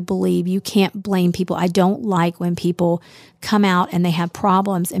people who believe you can't blame people. I don't like when people come out and they have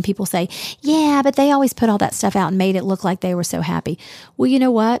problems and people say, yeah, but they always put all that stuff out and made it look like they were so happy. Well, you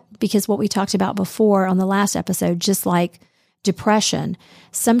know what? Because what we talked about before on the last episode, just like depression,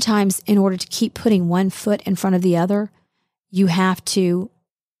 sometimes in order to keep putting one foot in front of the other, you have to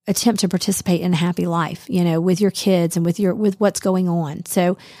attempt to participate in a happy life, with your kids and with what's going on.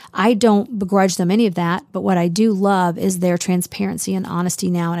 So I don't begrudge them any of that, but what I do love is their transparency and honesty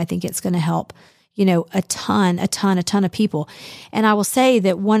now, and I think it's going to help, a ton of people. And I will say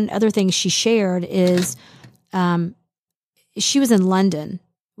that one other thing she shared is she was in London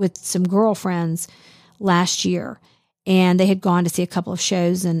with some girlfriends last year, and they had gone to see a couple of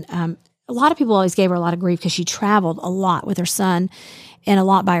shows, and a lot of people always gave her a lot of grief because she traveled a lot with her son and a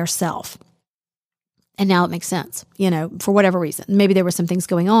lot by herself. And now it makes sense, for whatever reason. Maybe there were some things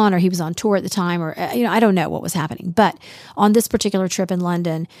going on, or he was on tour at the time, or, I don't know what was happening. But on this particular trip in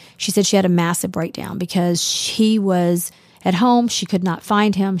London, she said she had a massive breakdown because he was at home. She could not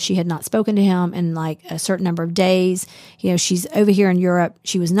find him. She had not spoken to him in like a certain number of days. She's over here in Europe.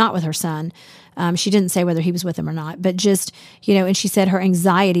 She was not with her son. She didn't say whether he was with him or not, but just, and she said her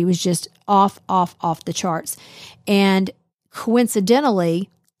anxiety was just off the charts. And coincidentally,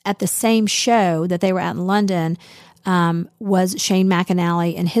 at the same show that they were at in London, was Shane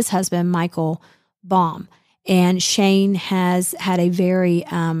McAnally and his husband, Michael Baum. And Shane has had he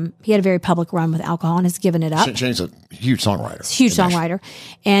had a very public run with alcohol and has given it up. Shane's a huge songwriter. Huge songwriter.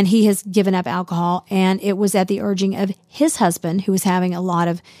 And he has given up alcohol. And it was at the urging of his husband, who was having a lot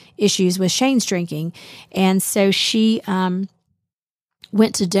of issues with Shane's drinking. And so she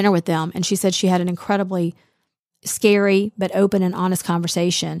went to dinner with them, and she said she had an incredibly scary but open and honest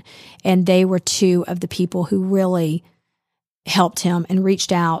conversation. And they were two of the people who really helped him and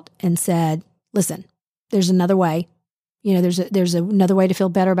reached out and said, listen, there's another way. There's another way to feel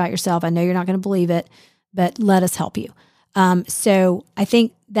better about yourself. I know you're not going to believe it, but let us help you. So I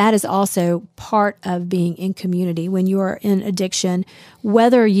think that is also part of being in community when you are in addiction,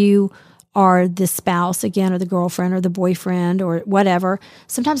 whether you are the spouse again, or the girlfriend or the boyfriend or whatever.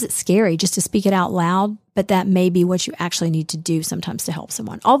 Sometimes it's scary just to speak it out loud, but that may be what you actually need to do sometimes to help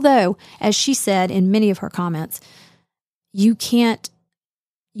someone. Although, as she said in many of her comments, you can't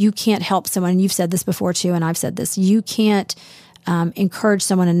help someone. And you've said this before too, and I've said this. You can't encourage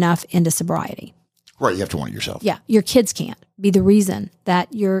someone enough into sobriety. Right, you have to want it yourself. Yeah, your kids can't be the reason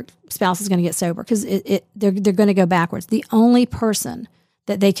that your spouse is going to get sober because they're going to go backwards. The only person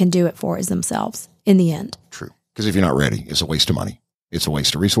that they can do it for is themselves in the end. True, because if you're not ready, it's a waste of money. It's a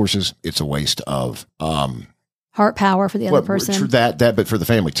waste of resources. It's a waste of heart power for the other person. True that, but for the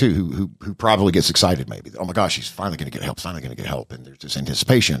family too, who probably gets excited maybe. Oh my gosh, he's finally going to get help. Finally going to get help, and there's this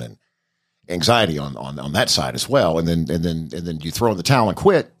anticipation and anxiety on that side as well. And then you throw in the towel and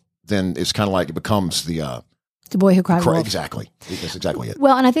quit. Then it's kind of like it becomes the The boy who cried wolf. Exactly. That's exactly it.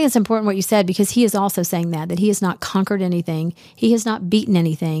 Well, and I think it's important what you said, because he is also saying that he has not conquered anything. He has not beaten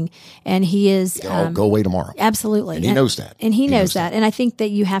anything. And he is... go away tomorrow. Absolutely. And he knows that. And he knows that. And I think that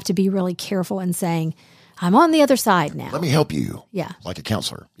you have to be really careful in saying, I'm on the other side now. Let me help you. Yeah. Like a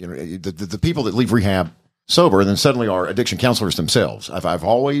counselor. You know, the people that leave rehab sober and then suddenly are addiction counselors themselves, I've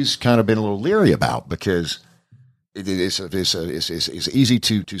always kind of been a little leery about, because it's easy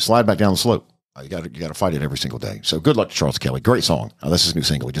to slide back down the slope. You got to fight it every single day. So good luck to Charles Kelly. Great song. This is a new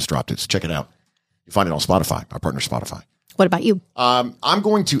single. We just dropped it. So check it out. You find it on Spotify, our partner Spotify. What about you? I'm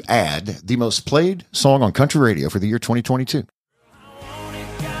going to add the most played song on country radio for the year 2022. Luke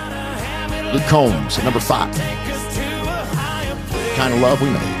Combs at number 5. Kind of Love We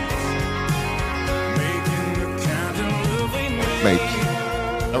Made.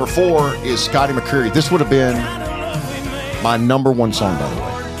 Number 4 is Scotty McCreery. This would have been my number 1 song, by the way.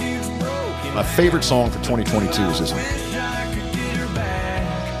 My favorite song for 2022 is this one.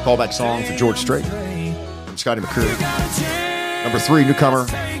 Callback song for George Strait from Scotty McCreery. Number 3, newcomer,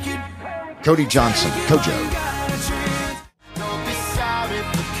 Cody Johnson, Kojo.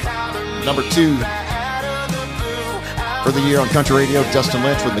 Number 2 for the year on country radio, Dustin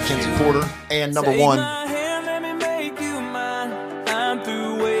Lynch with Mackenzie Porter. And number 1,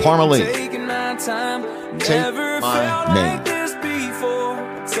 Parmalee, Take My Name.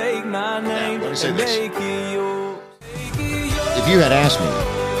 Now, let me say this. If you had asked me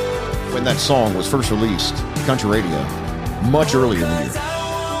when that song was first released, country radio, much earlier in the year,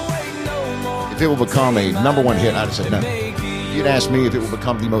 if it will become a number 1 hit, I'd have said no. If you'd asked me if it will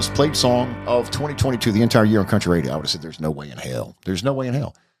become the most played song of 2022, the entire year on country radio, I would have said there's no way in hell. There's no way in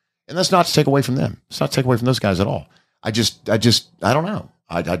hell. And that's not to take away from them. It's not to take away from those guys at all. I don't know.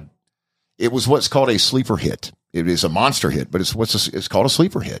 It was what's called a sleeper hit. It is a monster hit, but it's called a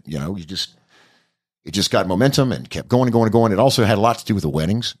sleeper hit. You know, it just got momentum and kept going and going and going. It also had a lot to do with the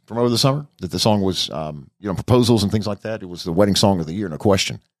weddings from over the summer, that the song was, proposals and things like that. It was the wedding song of the year, no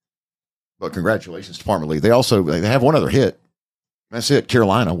question. But congratulations to Parmalee. They have one other hit. That's it.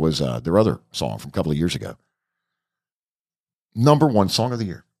 Carolina was their other song from a couple of years ago. Number 1 song of the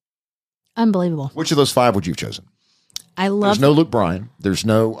year. Unbelievable. Which of those 5 would you have chosen? There's no Luke Bryan. There's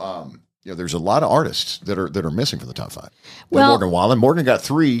no, there's a lot of artists that are missing from the top 5. Morgan Wallen. Morgan got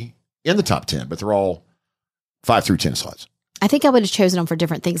 3 in the top 10, but they're all 5 through 10 slots. I think I would have chosen them for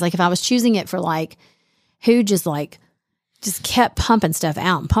different things. Like if I was choosing it for who just kept pumping stuff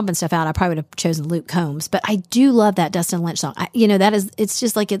out, I probably would have chosen Luke Combs. But I do love that Dustin Lynch song. It's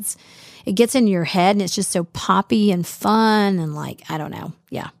just like it gets in your head and it's just so poppy and fun and I don't know.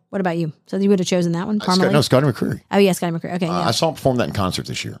 Yeah. What about you? So you would have chosen that one? Scotty McCreery. Oh, yeah, Scotty McCreery. Okay, yeah. I saw him perform that in concert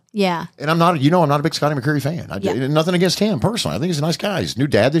this year. Yeah. And I'm not a big Scotty McCreery fan. Nothing against him personally. I think he's a nice guy. He's a new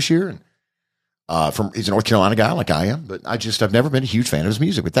dad this year. And he's a North Carolina guy like I am. But I've never been a huge fan of his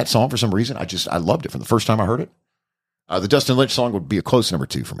music. But that song, for some reason, I loved it from the first time I heard it. The Dustin Lynch song would be a close number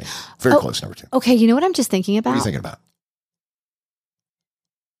 2 for me. Very close number 2. Okay, you know what I'm just thinking about? What are you thinking about?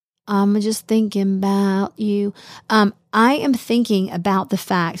 I'm just thinking about you. I am thinking about the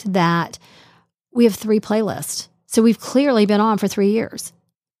fact that we have 3 playlists. So we've clearly been on for 3 years.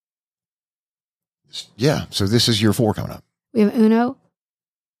 Yeah. So this is year 4 coming up. We have Uno.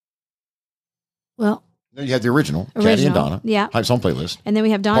 Well, no, you had the original Caddy and Donna. Yeah. Hype Song Playlist. And then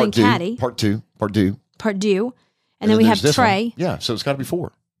we have Donna and Caddy. Part two. And then we have Trey. One. Yeah. So it's got to be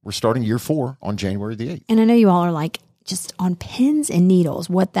 4. We're starting year 4 on January the 8th. And I know you all are just on pins and needles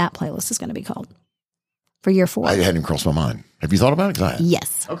what that playlist is going to be called for year 4. I hadn't crossed my mind. Have you thought about it?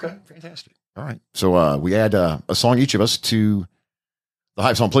 Yes. Okay. Fantastic. All right. So we add a song each of us to the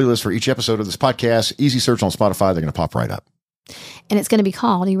Hype Song playlist for each episode of this podcast. Easy search on Spotify. They're going to pop right up. And it's going to be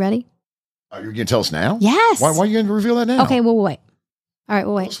called, are you ready? You're going to tell us now? Yes. Why are you going to reveal that now? Okay, we'll wait. All right,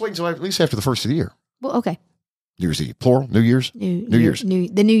 we'll wait. Let's wait until at least after the first of the year. Well, okay. New Year's Eve. Plural? New Year's? New Year's.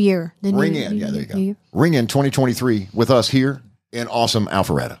 The new year. Ring in. Yeah, there you go. Ring in 2023 with us here in awesome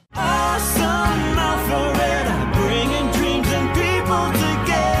Alpharetta. Awesome Alpharetta, bringing dreams and people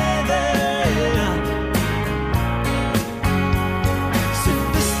together.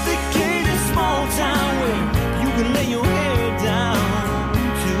 Sophisticated small town where you can lay your hair down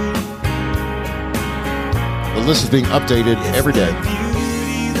to. The list is being updated every day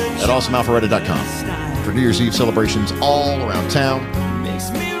at awesomealpharetta.com for New Year's Eve celebrations all around town.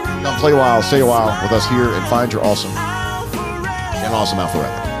 Come play a while, stay a while with us here and find your awesome in awesome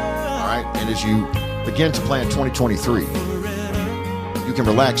Alpharetta. All right. And as you begin to plan 2023, you can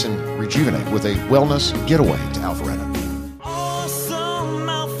relax and rejuvenate with a wellness getaway to Alpharetta.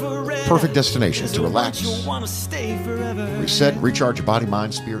 Perfect destination to relax, reset, recharge your body,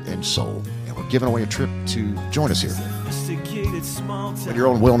 mind, spirit, and soul. And we're giving away a trip to join us here at your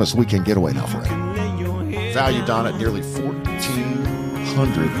own wellness weekend getaway in Alpharetta. Valued, Donna, at nearly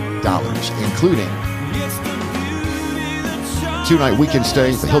 $1,400, including 2-night weekend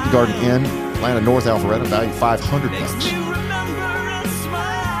stay at the Hilton Garden Inn, Atlanta North Alpharetta, valued $500.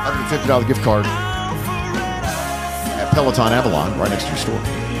 $150 gift card at Peloton Avalon, right next to your store.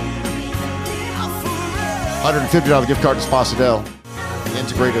 $150 gift card to Spa Sidel,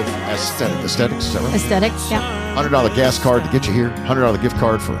 Integrative Aesthetics, is that right? Aesthetics, yeah. $100 gas card to get you here. $100 gift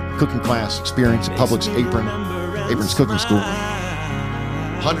card for cooking class experience at Publix Apron's Cooking School.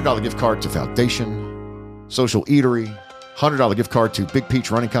 $100 gift card to Foundation, Social Eatery. $100 gift card to Big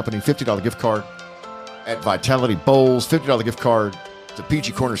Peach Running Company. $50 gift card at Vitality Bowls. $50 gift card to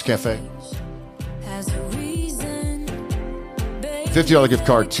Peachy Corners Cafe. $50 gift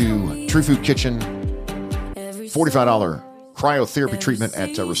card to True Food Kitchen. $45 cryotherapy treatment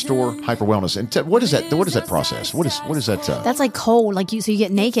at Restore Hyper Wellness. And what is that? What is that process? What is that? That's like cold. So you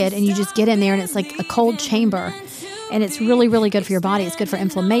get naked and you just get in there and it's like a cold chamber. And it's really, really good for your body. It's good for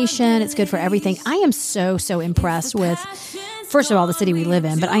inflammation. It's good for everything. I am so impressed with, first of all, the city we live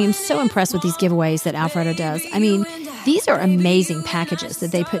in, but I am so impressed with these giveaways that Alpharetta does. I mean, these are amazing packages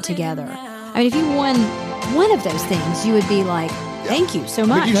that they put together. I mean, if you won one of those things, you would be like, thank you so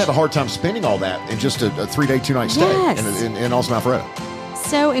much. I mean, you'd have a hard time spending all that in just a 3-day, 2-night stay in Awesome Alpharetta.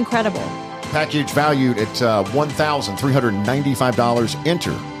 So incredible. Package valued at $1,395.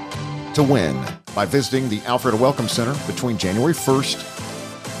 Enter to win by visiting the Alpharetta Welcome Center between January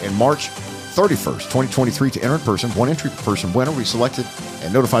 1st and March 31st, 2023 to enter in person. One entry per person. Winner will be selected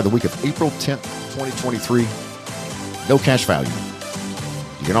and notified the week of April 10th, 2023. No cash value.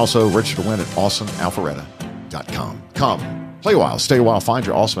 You can also register to win at awesomealpharetta.com. Come, play a while, stay a while, find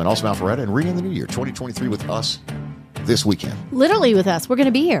your awesome at Awesome Alpharetta, and ring in the new year, 2023 with us this weekend. Literally with us. We're going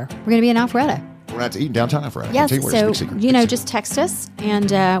to be here. We're going to be in Alpharetta. We're going to have to eat in downtown Alpharetta. Yes, so, just text us, and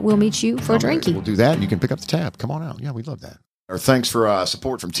we'll meet you for a drinky. We'll do that, and you can pick up the tab. Come on out. Yeah, we'd love that. Our thanks for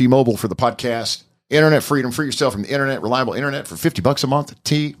support from T-Mobile for the podcast. Internet freedom. Free yourself from the internet. Reliable internet for $50 a month.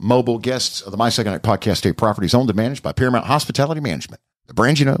 T-Mobile. Guests of the My Second Act podcast state properties owned and managed by Paramount Hospitality Management. The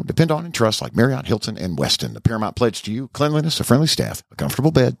brands you know, depend on, and trust, like Marriott, Hilton, and Westin. The Paramount pledge to you: cleanliness, a friendly staff, a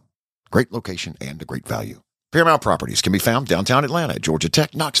comfortable bed, great location, and a great value. Paramount properties can be found downtown Atlanta at Georgia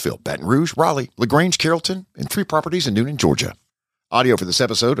Tech, Knoxville, Baton Rouge, Raleigh, LaGrange, Carrollton, and 3 properties in Newnan, Georgia. Audio for this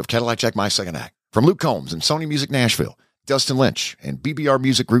episode of Cadillac Jack My Second Act from Luke Combs and Sony Music Nashville, Dustin Lynch and BBR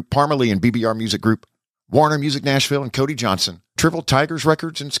Music Group, Parma Lee and BBR Music Group, Warner Music Nashville and Cody Johnson, Triple Tigers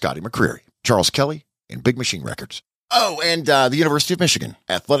Records and Scotty McCreery, Charles Kelly and Big Machine Records. Oh, and the University of Michigan,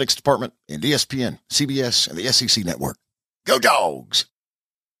 Athletics Department, and ESPN, CBS, and the SEC Network. Go Dogs!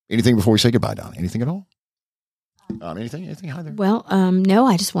 Anything before we say goodbye, Don? Anything at all? Anything hi there? Well, no,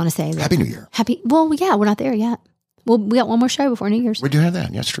 I just want to say that Happy New Year. We're not there yet. Well, we got one more show before New Year's. We do have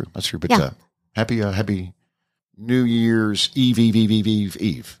that. Yeah, that's true. But happy New Year's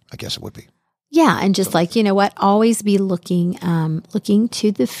Eve, I guess it would be. Yeah, and just always be looking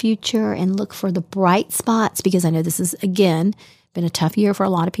to the future and look for the bright spots, because I know this has, again, been a tough year for a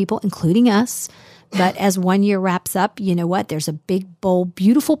lot of people, including us. But as one year wraps up, you know what? There's a big, bold,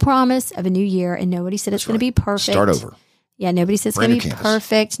 beautiful promise of a new year, and nobody said it's going to be perfect. Start over. Yeah, nobody said it's going to be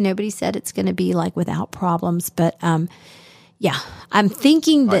perfect. Nobody said it's going to be without problems. But I'm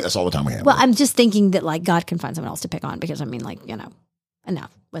thinking that that's all the time we have. Well, I'm just thinking that God can find someone else to pick on, because enough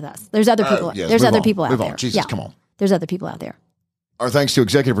with us. There's other people. There's other people out there. Jesus, come on. There's other people out there. Our thanks to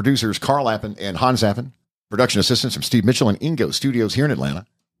executive producers Carl Appen and Hans Appen, production assistants from Steve Mitchell and Ingo Studios here in Atlanta.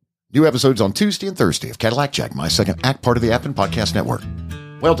 New episodes on Tuesday and Thursday of Cadillac Jack, My Second Act, part of the Appen Podcast Network.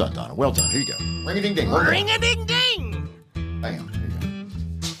 Well done, Donna. Well done. Here you go. Ring-a-ding-ding. Ring-a-ding-ding. Bam.